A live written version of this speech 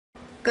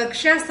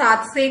कक्षा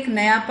 7 से एक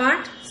नया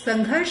पाठ,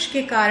 संघर्ष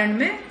के कारण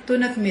मैं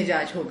तुनक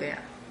मिजाज हो गया।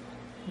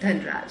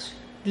 धनराज।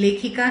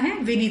 लेखिका है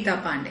विनीता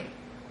पांडे।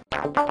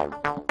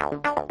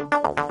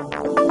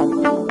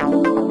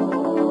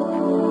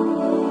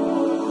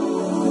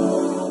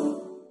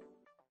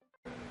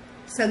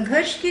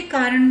 संघर्ष के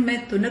कारण मैं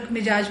तुनक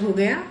मिजाज हो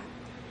गया।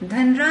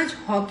 धनराज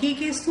हॉकी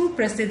के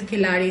सुप्रसिद्ध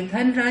खिलाड़ी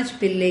धनराज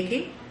पिल्ले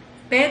के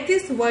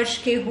 35 वर्ष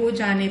के हो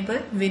जाने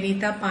पर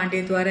विनीता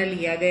पांडे द्वारा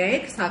लिया गया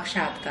एक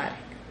साक्षात्कार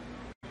है।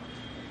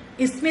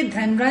 इसमें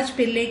धनराज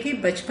पिल्ले के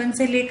बचपन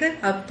से लेकर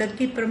अब तक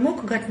की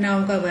प्रमुख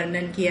घटनाओं का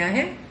वर्णन किया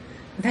है।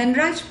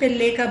 धनराज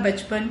पिल्ले का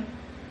बचपन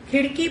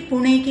खिड़की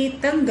पुणे की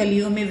तंग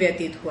गलियों में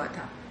व्यतीत हुआ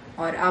था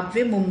और अब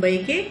वे मुंबई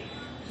के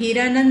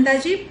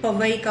हीरानंदाजी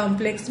पवई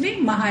कॉम्प्लेक्स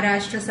में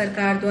महाराष्ट्र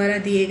सरकार द्वारा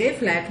दिए गए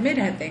फ्लैट में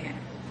रहते हैं।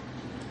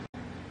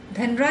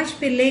 धनराज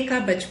पिल्ले का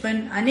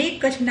बचपन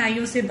अनेक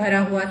कठिनाइयों से भरा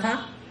हुआ था।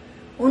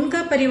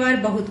 उनका परिवार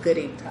बहुत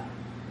गरीब था।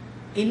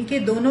 इनके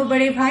दोनों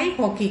बड़े भाई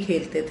हॉकी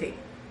खेलते थे।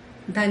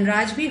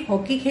 धनराज भी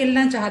हॉकी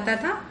खेलना चाहता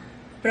था,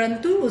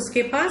 परंतु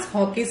उसके पास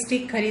हॉकी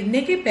स्टिक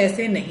खरीदने के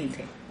पैसे नहीं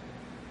थे।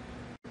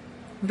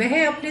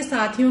 वह अपने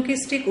साथियों की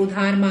स्टिक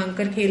उधार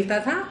मांगकर खेलता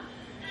था।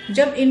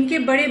 जब इनके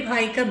बड़े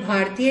भाई का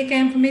भारतीय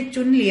कैंप में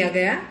चुन लिया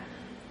गया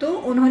तो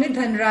उन्होंने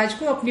धनराज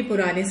को अपनी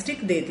पुरानी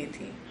स्टिक दे दी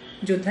थी,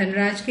 जो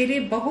धनराज के लिए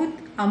बहुत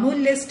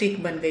अमूल्य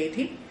स्टिक बन गई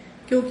थी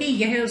क्योंकि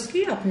यह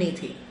उसकी अपनी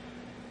थी।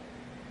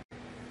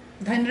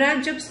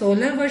 धनराज जब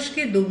 16 वर्ष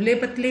के दुबले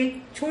पतले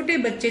छोटे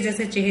बच्चे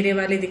जैसे चेहरे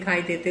वाले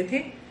दिखाई देते थे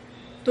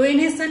तो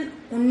इन्हें सन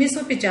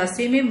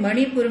 1985 में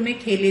मणिपुर में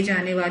खेले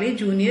जाने वाले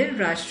जूनियर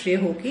राष्ट्रीय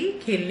हॉकी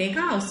खेलने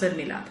का अवसर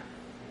मिला था।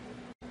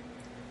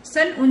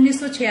 सन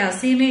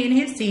 1986 में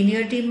इन्हें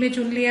सीनियर टीम में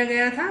चुन लिया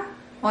गया था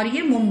और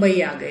ये मुंबई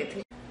आ गए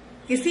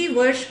थे। इसी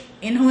वर्ष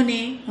इन्होंने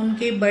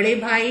उनके बड़े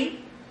भाई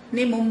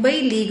ने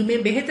मुंबई लीग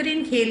में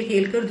बेहतरीन खेल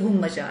खेलकर धूम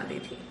मचा दी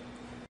थी।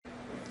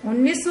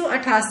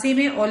 1988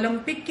 में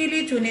ओलंपिक के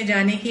लिए चुने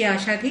जाने की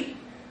आशा थी,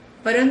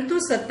 परंतु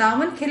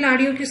 57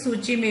 खिलाड़ियों की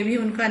सूची में भी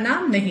उनका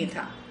नाम नहीं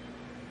था।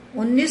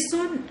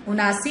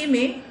 1979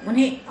 में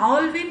उन्हें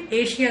ऑल विन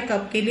एशिया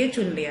कप के लिए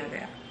चुन लिया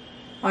गया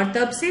और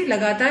तब से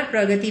लगातार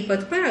प्रगति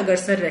पथ पर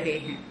अग्रसर रहे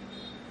हैं।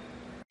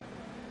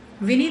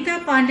 विनीता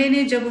पांडे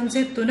ने जब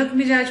उनसे तुनक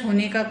मिजाज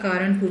होने का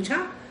कारण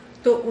पूछा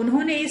तो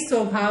उन्होंने इस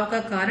स्वभाव का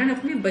कारण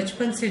अपने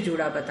बचपन से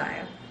जुड़ा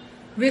बताया।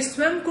 वे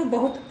स्वयं को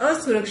बहुत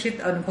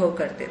असुरक्षित अनुभव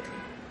करते थे।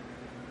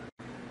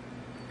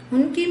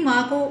 उनकी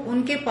माँ को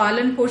उनके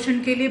पालन पोषण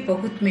के लिए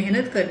बहुत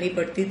मेहनत करनी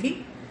पड़ती थी।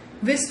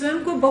 वे स्वयं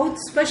को बहुत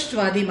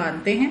स्पष्टवादी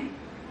मानते हैं।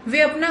 वे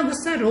अपना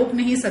गुस्सा रोक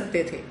नहीं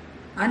सकते थे।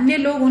 अन्य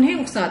लोग उन्हें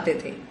उकसाते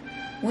थे।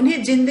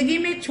 उन्हें जिंदगी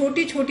में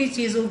छोटी छोटी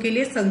चीजों के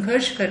लिए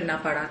संघर्ष करना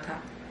पड़ा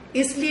था,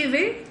 इसलिए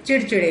वे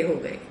चिड़चिड़े हो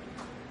गए।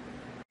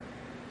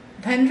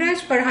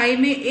 धनराज पढ़ाई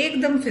में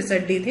एकदम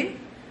फिसड्डी थे।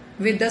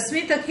 वे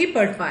 10वीं तक ही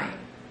पढ़ पाए।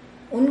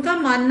 उनका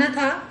मानना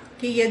था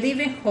कि यदि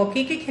वे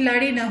हॉकी के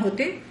खिलाड़ी न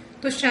होते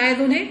तो शायद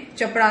उन्हें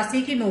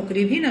चपरासी की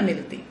नौकरी भी न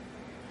मिलती।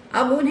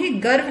 अब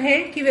उन्हें गर्व है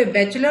कि वे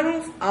बैचलर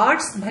ऑफ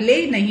आर्ट्स भले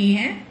ही नहीं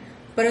हैं,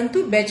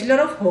 परंतु बैचलर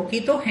ऑफ हॉकी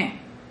तो हैं।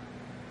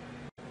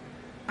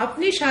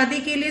 अपनी शादी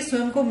के लिए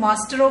स्वयं को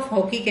मास्टर ऑफ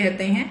हॉकी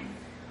कहते हैं।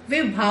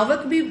 वे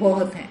भावुक भी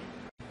बहुत हैं।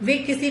 वे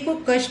किसी को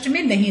कष्ट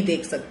में नहीं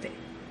देख सकते।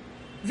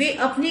 वे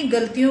अपनी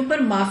गलतियों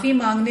पर माफी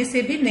मांगने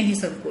से भी नहीं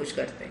संकोच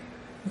करते।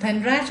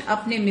 धनराज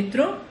अपने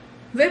मित्रों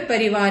व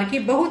परिवार की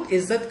बहुत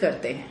इज्जत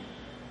करते हैं।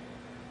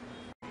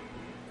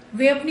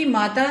 वे अपनी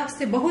माता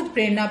से बहुत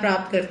प्रेरणा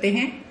प्राप्त करते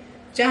हैं।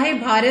 चाहे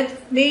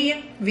भारत में या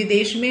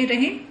विदेश में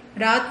रहें,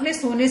 रात में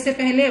सोने से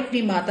पहले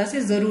अपनी माता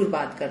से जरूर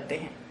बात करते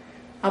हैं।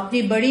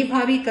 अपनी बड़ी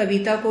भाभी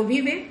कविता को भी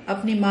वे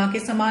अपनी माँ के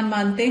समान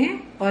मानते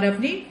हैं और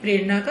अपनी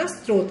प्रेरणा का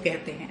स्रोत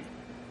कहते हैं।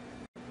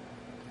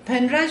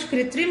 धनराज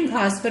कृत्रिम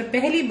घास पर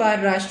पहली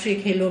बार राष्ट्रीय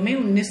खेलों में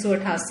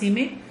 1988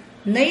 में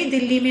नई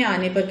दिल्ली में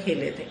आने पर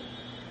खेले थे।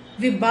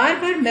 वे बार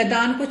बार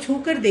मैदान को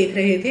छूकर देख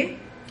रहे थे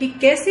कि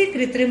कैसे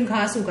कृत्रिम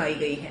घास उगाई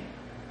गई है।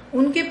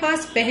 उनके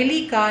पास पहली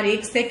कार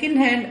एक सेकंड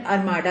हैंड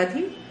आर्माडा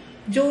थी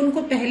जो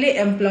उनको पहले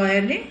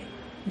एम्प्लॉयर ने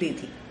दी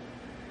थी।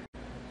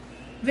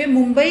 वे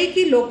मुंबई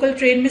की लोकल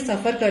ट्रेन में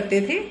सफर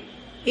करते थे।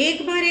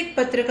 एक बार एक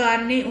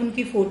पत्रकार ने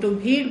उनकी फोटो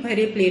भीड़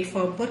भरे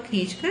प्लेटफॉर्म पर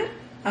खींचकर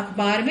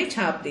अखबार में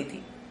छाप दी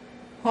थी।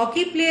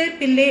 हॉकी प्लेयर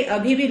पिल्ले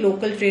अभी भी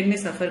लोकल ट्रेन में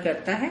सफर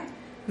करता है।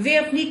 वे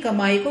अपनी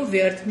कमाई को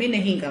व्यर्थ में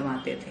नहीं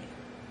गंवाते थे।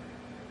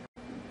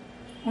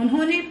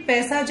 उन्होंने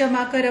पैसा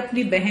जमाकर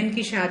अपनी बहन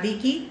की शादी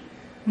की।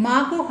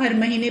 माँ को हर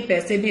महीने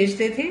पैसे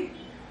भेजते थे।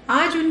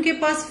 आज उनके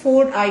पास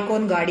फोर्ड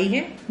आइकॉन गाड़ी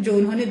है जो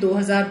उन्होंने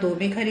 2002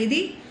 में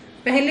खरीदी।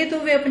 पहले तो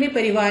वे अपने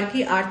परिवार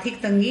की आर्थिक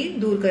तंगी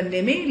दूर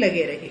करने में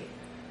लगे रहे।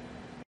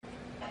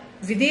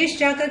 विदेश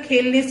जाकर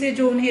खेलने से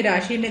जो उन्हें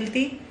राशि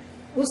मिलती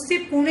उससे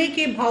पुणे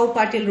के भाऊ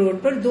पाटिल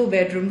रोड पर 2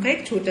 बेडरूम का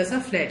एक छोटा सा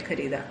फ्लैट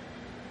खरीदा।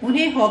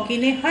 उन्हें हॉकी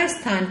ने हर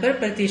स्थान पर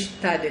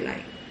प्रतिष्ठा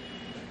दिलाई।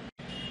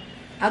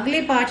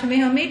 अगले पाठ में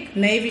हम एक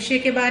नए विषय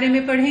के बारे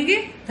में पढ़ेंगे।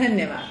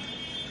 धन्यवाद।